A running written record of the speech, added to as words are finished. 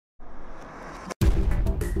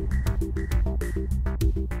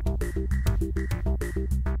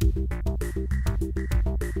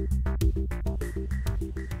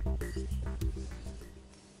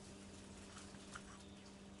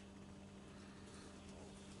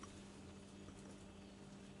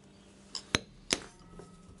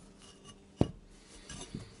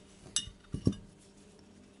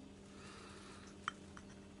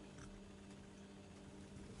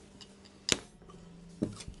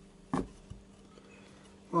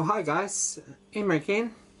Well, hi guys, Emma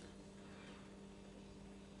again.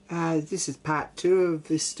 This is part 2 of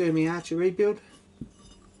this Sturmey Archer rebuild.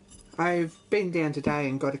 I've been down today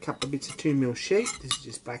and got a couple of bits of 2mm sheet. This is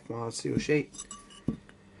just black mild steel sheet.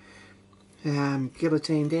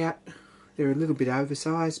 Guillotined out. They're a little bit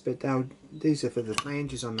oversized, but these are for the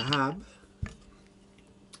flanges on the hub.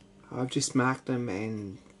 I've just marked them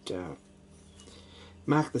and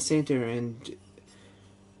marked the centre and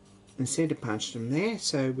centre punched them there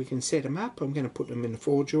so we can set them up. I'm going to put them in the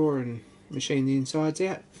four-jaw and machine the insides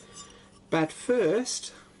out. But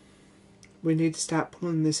first we need to start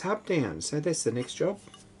pulling this hub down, so that's the next job.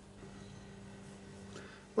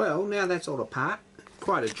 Well, now that's all apart,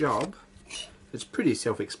 quite a job. It's a pretty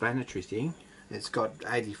self-explanatory thing. It's got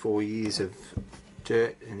 84 years of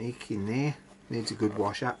dirt and ick in there. Needs a good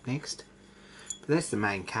wash up next. But that's the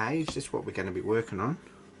main cage, that's what we're going to be working on.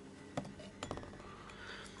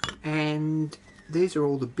 And these are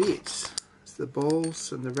all the bits. It's the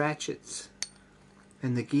balls and the ratchets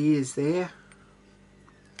and the gears there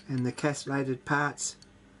and the castellated parts.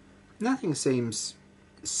 Nothing seems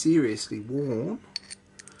seriously worn.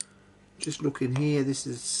 Just look in here,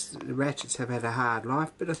 the ratchets have had a hard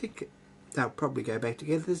life, but I think they'll probably go back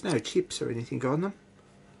together. There's no chips or anything on them.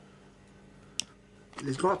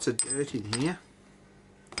 There's lots of dirt in here.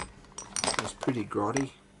 It's pretty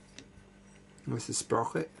grotty. With the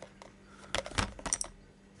sprocket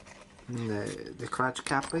and the clutch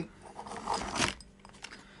coupling,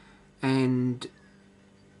 and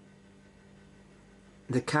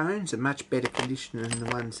the cones are much better condition than the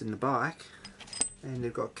ones in the bike, and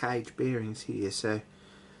they've got cage bearings here, so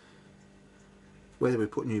whether we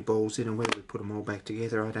put new balls in and whether we put them all back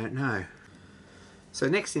together, I don't know. So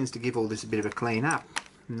next thing is to give all this a bit of a clean up.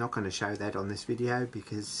 I'm not going to show that on this video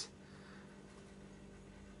because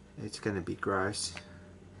it's going to be gross.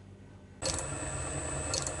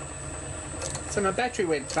 So my battery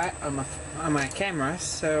went flat on my camera,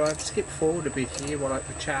 so I've skipped forward a bit here while it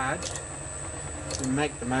recharged to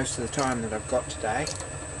make the most of the time that I've got today.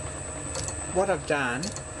 What I've done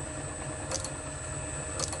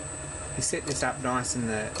is set this up nice in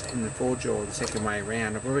the four-jaw the second way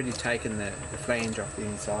around. I've already taken the flange off the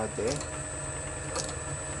inside there,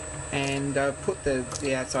 and I've put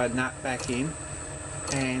the outside nut back in,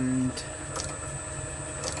 and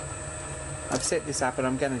I've set this up, and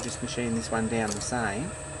I'm going to just machine this one down the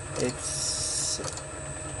same. It's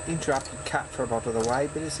interrupted cut for a lot of the way,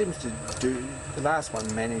 but it seems to do, the last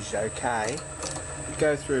one managed okay. We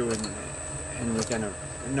go through and we're going to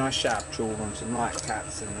a nice sharp tool on some light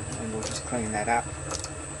cuts, and we'll just clean that up.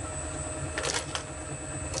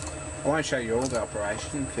 I won't show you all the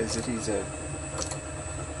operation because it is a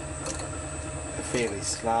fairly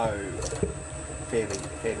slow, fairly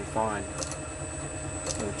fine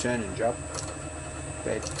little turning job,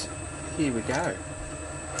 but here we go.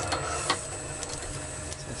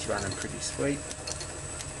 So it's running pretty sweet.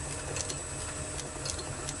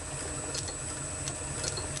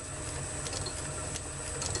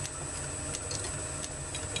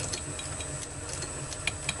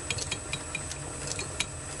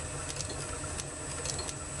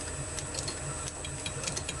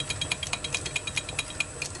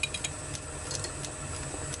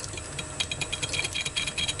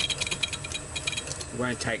 It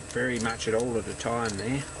won't take very much at all at a time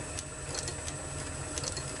there.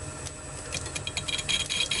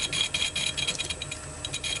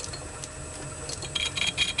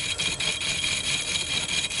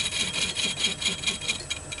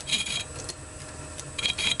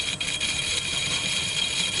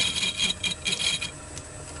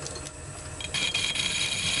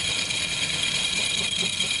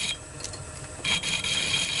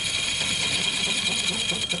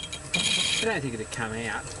 I don't think it'd come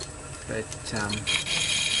out, but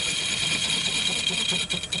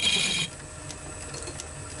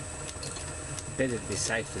better to be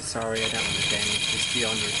safe than sorry. I don't want to damage this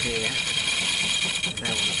beyond repair. I don't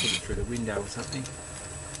want to put it through the window or something.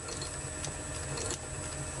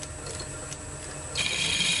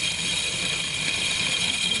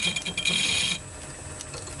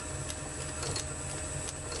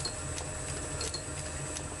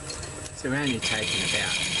 So we're only taking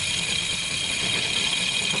about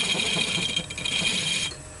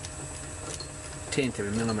 1/10 of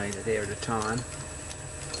a millimetre there at a time.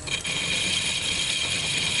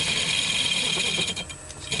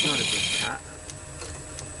 It's not a big cut.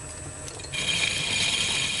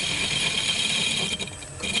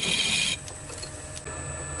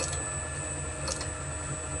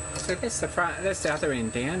 So that's the front, that's the other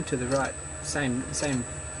end down to the right, same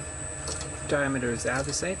diameter as the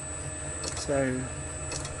other set. So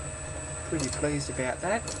pretty pleased about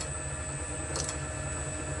that.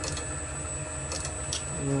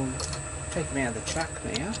 We'll take them out of the chuck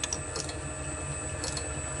now.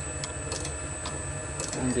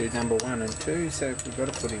 Undo number 1 and 2, so if we've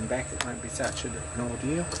got to put him back it won't be such an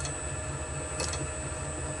ordeal.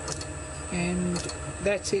 And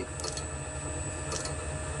that's it.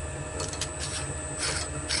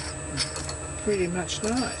 Pretty much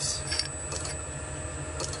nice.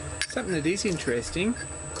 Something that is interesting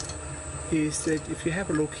is that if you have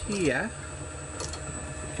a look here,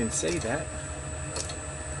 you can see that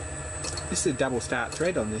this is a double start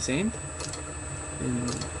thread on this end, and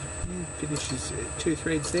it finishes 2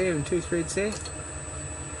 threads there and 2 threads there.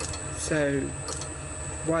 So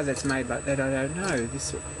why that's made like that I don't know.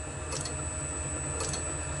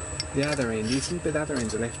 The other end isn't, but the other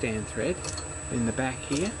end's a left hand thread in the back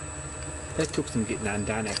here. That took some getting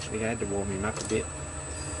undone actually. I had to warm him up a bit,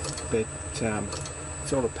 but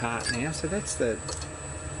it's all apart now. So that's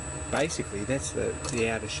basically that's the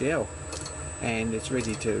outer shell, and it's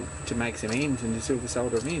ready to make some ends and to silver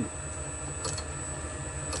solder them in.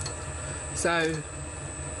 So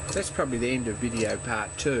that's probably the end of video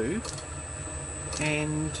part 2,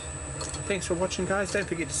 and thanks for watching, guys. Don't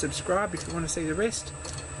forget to subscribe if you want to see the rest,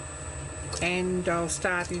 and I'll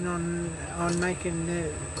start in on making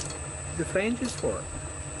the flanges for it.